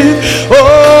believe.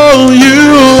 Oh,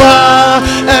 you are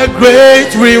a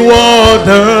great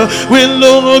rewarder. We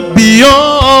look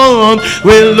beyond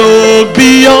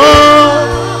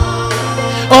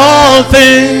all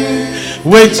things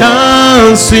which are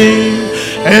unseen,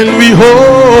 and we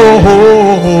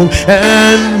hope,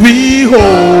 and we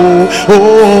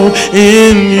hope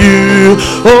in you.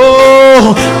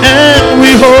 Oh, and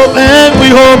we hope, and we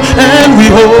hope, and we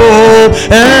hope,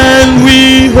 and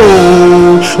we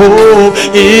hope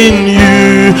in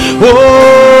you.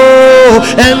 Oh,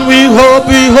 and we hope,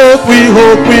 we hope, we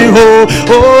hope, we hope.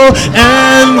 Oh,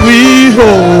 and we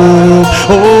hope,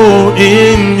 oh,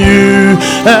 in you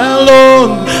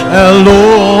alone,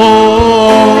 alone,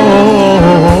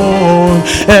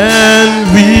 and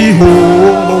we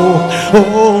hope,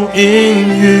 oh,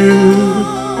 in you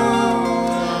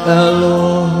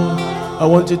alone. I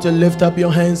want you to lift up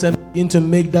your hands and begin to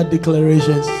make that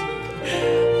declarations.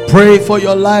 Pray for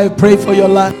your life, pray for your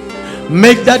life.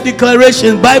 Make that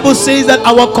declaration. Bible says that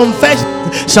our confession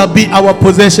shall be our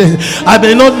possession. I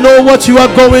may not know what you are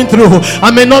going through,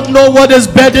 I may not know what is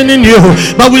burdening you,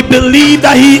 but we believe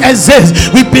that he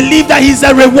exists. We believe that he's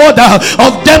a rewarder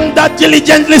of them that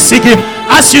diligently seek him.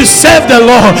 As you serve the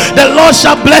Lord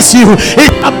shall bless you. He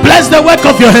shall bless the work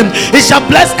of your hand. He shall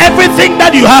bless everything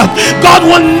that you have. God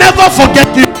will never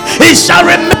forget you. He shall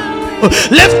remember.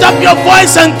 Lift up your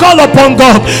voice and call upon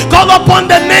God. Call upon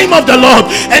the name of the Lord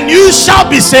and you shall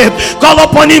be saved. Call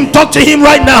upon him. Talk to him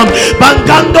right now.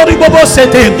 Bangando ribobo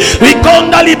sete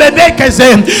rikonda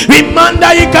libebekeze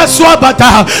rimanda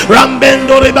ikaswabata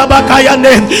rambendo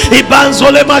ribabakayane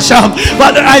ibanzole masha.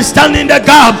 Father, I stand in the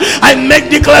gap. I make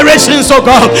declarations, oh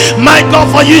God. My God,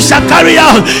 for you shall carry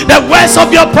out the words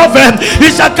of your prophet.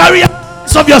 You shall carry out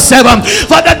of your servant.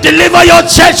 Father, deliver your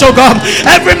church, oh God.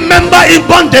 Every member in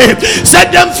bondage, set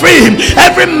them free.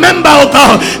 Every member, oh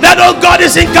God, that, oh God,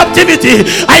 is in captivity,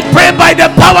 I pray by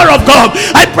the power of God.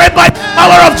 I pray by the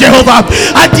power of Jehovah.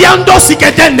 Adiando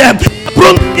siketende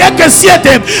brundieke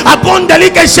siete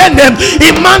abondelike shende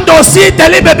imando si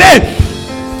telebebe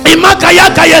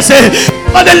imakayaka yese.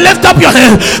 Father, lift up your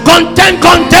hand. Contend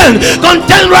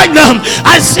right now.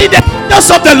 I see the angels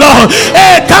of the Lord.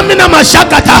 Kamina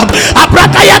mashakata.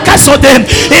 Abrakayaka sode.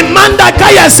 Imanda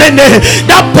kaya sende.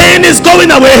 That pain is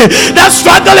going away. That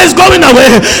struggle is going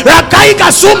away.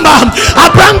 Rakaika sumba.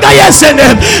 Abrangaya sende.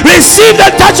 Receive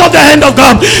the touch of the hand of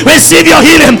God. Receive your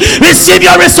healing. Receive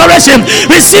your restoration.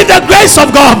 Receive the grace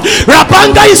of God.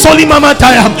 Rapanga isoli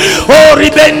mamataya. Oh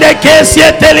ribende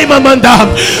kesie teli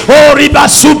mamanda. Oh riba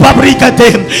super brikate.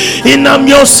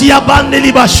 Inamyosia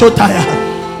bandeli bashotaya.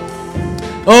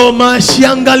 Oh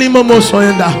mashiangali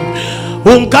momosoenda.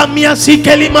 Unkamia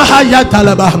sikeli mahaya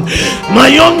talaba.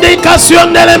 Mayonde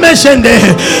kasiondele meshende.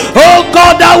 Oh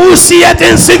God, that will see it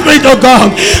in secret, oh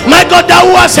God. My God, that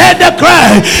who has heard the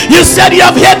cry. You said you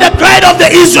have heard the cry of the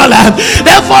Israelites.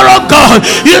 Therefore, oh God,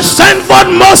 you send forth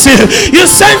mercy. You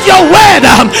send your word,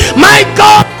 my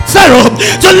God,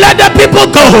 to let the people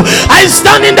go. I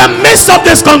stand in the midst of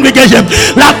this congregation.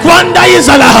 Lakwanda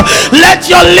Isala, let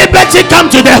your liberty come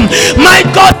to them. My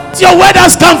God, your word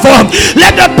has come from.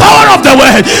 Let the power of the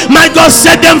word, my God,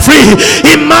 set them free.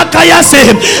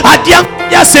 Imakayase,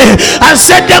 Adiamyase, I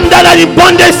set them that are in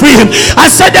bondage free. I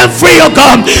set them free, oh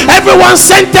God. Everyone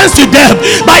sentenced to death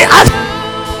by us.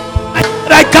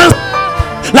 I can't.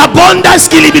 La bonda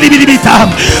skilibilibita.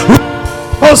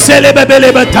 Oh,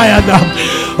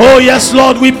 oh yes,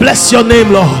 Lord, we bless your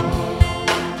name, Lord.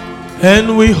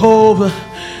 And we hope,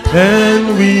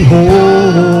 and we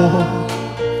hope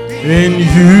in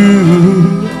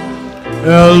you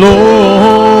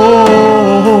alone,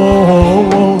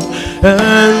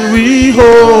 and we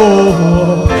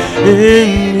hope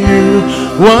in you.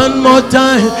 One more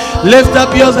time, lift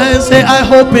up your hands, say, I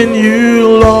hope in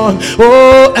you, Lord.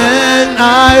 Oh, and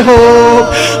I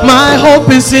hope, my hope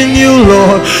is in you,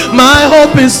 Lord. My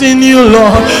hope is in you,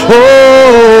 Lord.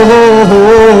 Oh,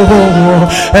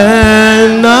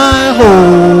 and I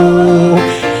hope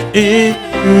in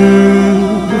you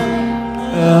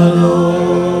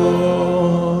alone.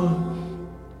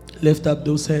 Lift up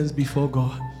those hands before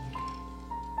God.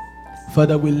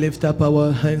 Father, we lift up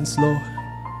our hands, Lord,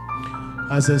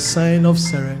 as a sign of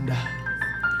surrender.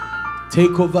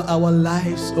 Take over our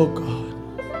lives, oh God.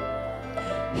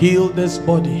 Heal this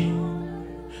body.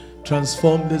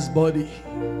 Transform this body.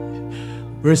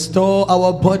 Restore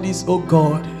our bodies, oh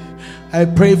God. I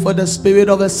pray for the spirit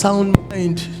of a sound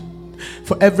mind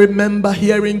for every member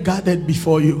hearing gathered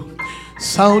before you.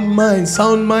 Sound mind,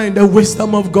 the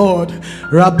wisdom of God.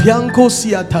 Rabianko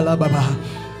siya talababa.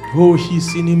 Oh,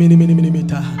 hisini mini mini mini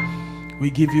mita. We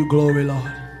give you glory,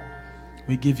 Lord.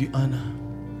 We give you honor.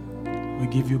 We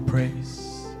give you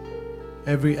praise.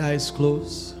 Every eye is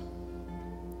closed.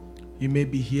 You may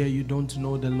be here, you don't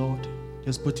know the Lord.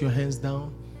 Just put your hands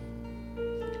down.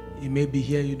 You may be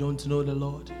here, you don't know the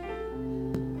Lord.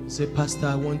 Say, Pastor,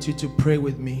 I want you to pray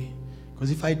with me,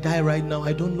 Because if I die right now,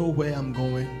 I don't know where I'm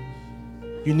going.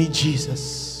 You need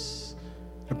Jesus.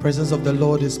 The presence of the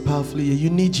Lord is powerfully here.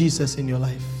 You need Jesus in your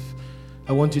life.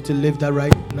 I want you to lift that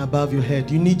right hand above your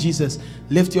head. You need Jesus.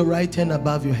 Lift your right hand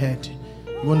above your head.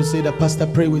 You want to say that, Pastor,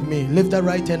 pray with me. Lift that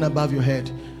right hand above your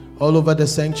head. All over the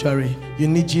sanctuary. You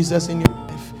need Jesus in your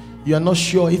life. You are not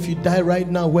sure if you die right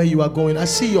now where you are going. I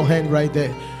see your hand right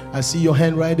there. I see your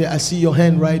hand right there. I see your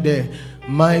hand right there.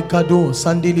 My Kado,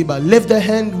 Sandiliba. Lift the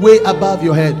hand way above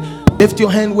your head. Lift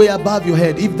your hand way above your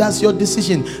head. If that's your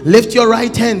decision, lift your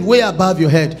right hand way above your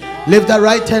head. Lift the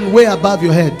right hand way above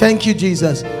your head. Thank you,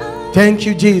 Jesus. Thank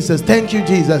you, Jesus. Thank you,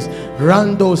 Jesus.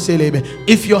 Rando Selebe.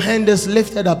 If your hand is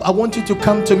lifted up, I want you to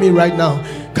come to me right now.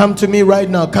 Come to me right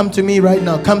now. Come to me right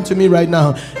now. Come to me right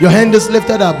now. Your hand is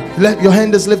lifted up. Your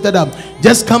hand is lifted up.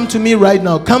 Just come to me right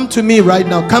now. Come to me right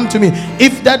now. Come to me.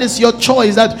 If that is your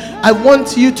choice, that I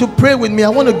want you to pray with me. I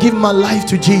want to give my life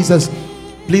to Jesus.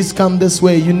 Please come this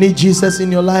way. You need Jesus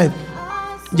in your life.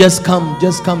 Just come.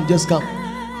 Just come. Just come.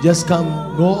 Just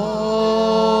come.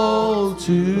 Go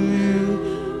to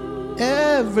you.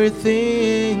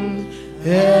 Everything.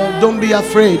 Yeah, don't be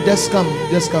afraid. Just come.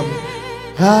 Just come.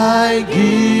 I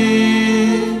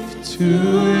give to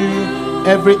you.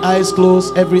 Every eyes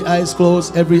closed. Every eyes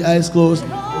closed. Every eyes closed.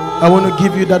 I want to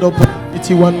give you that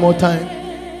opportunity one more time.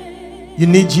 You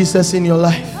need Jesus in your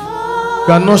life.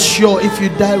 You are not sure if you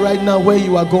die right now where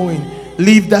you are going.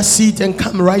 Leave that seat and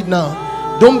come right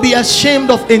now. Don't be ashamed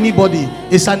of anybody.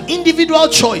 It's an individual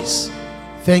choice.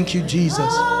 Thank you,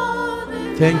 Jesus.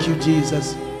 Thank you,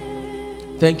 Jesus.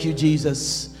 Thank you,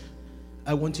 Jesus.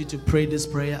 I want you to pray this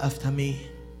prayer after me.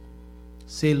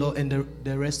 Say, Lord, and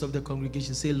the rest of the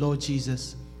congregation, say, Lord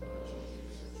Jesus.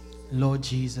 Lord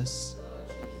Jesus.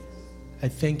 I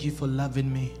thank you for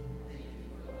loving me.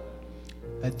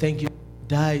 I thank you for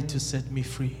died to set me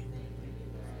free.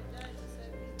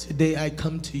 Today I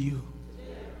come to you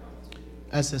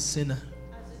as a sinner.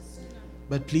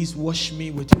 But please wash me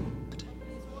with your blood.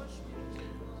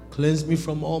 Cleanse me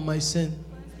from all my sin.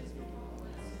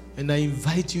 And I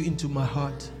invite you into my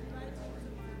heart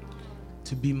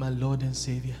to be my Lord and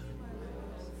Savior.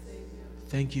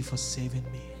 Thank you for saving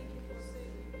me.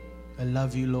 I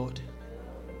love you, Lord.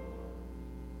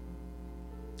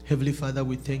 Heavenly Father,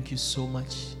 we thank you so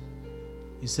much.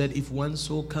 You said if one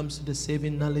soul comes to the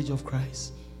saving knowledge of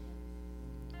Christ,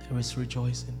 there is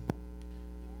rejoicing.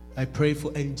 I pray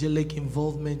for angelic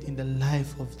involvement in the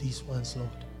life of these ones, Lord.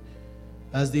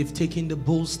 As they've taken the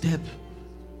bold step,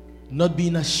 not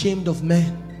being ashamed of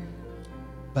men,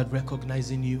 but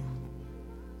recognizing you.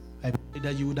 I pray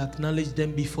that you would acknowledge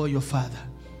them before your Father.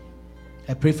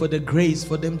 I pray for the grace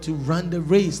for them to run the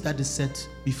race that is set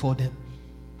before them.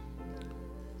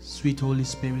 Sweet Holy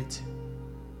Spirit,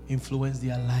 influence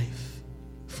their life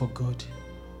for good.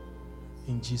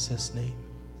 In Jesus' name,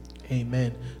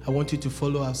 amen. I want you to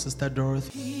follow our sister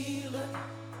Dorothy.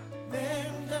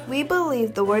 We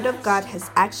believe the Word of God has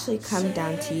actually come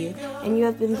down to you, and you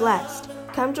have been blessed.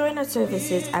 Come join our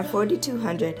services at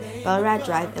 4200 Belrad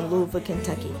Drive in Louisville,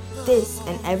 Kentucky. This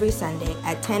and every Sunday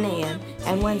at 10 a.m.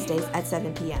 and Wednesdays at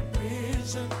 7 p.m.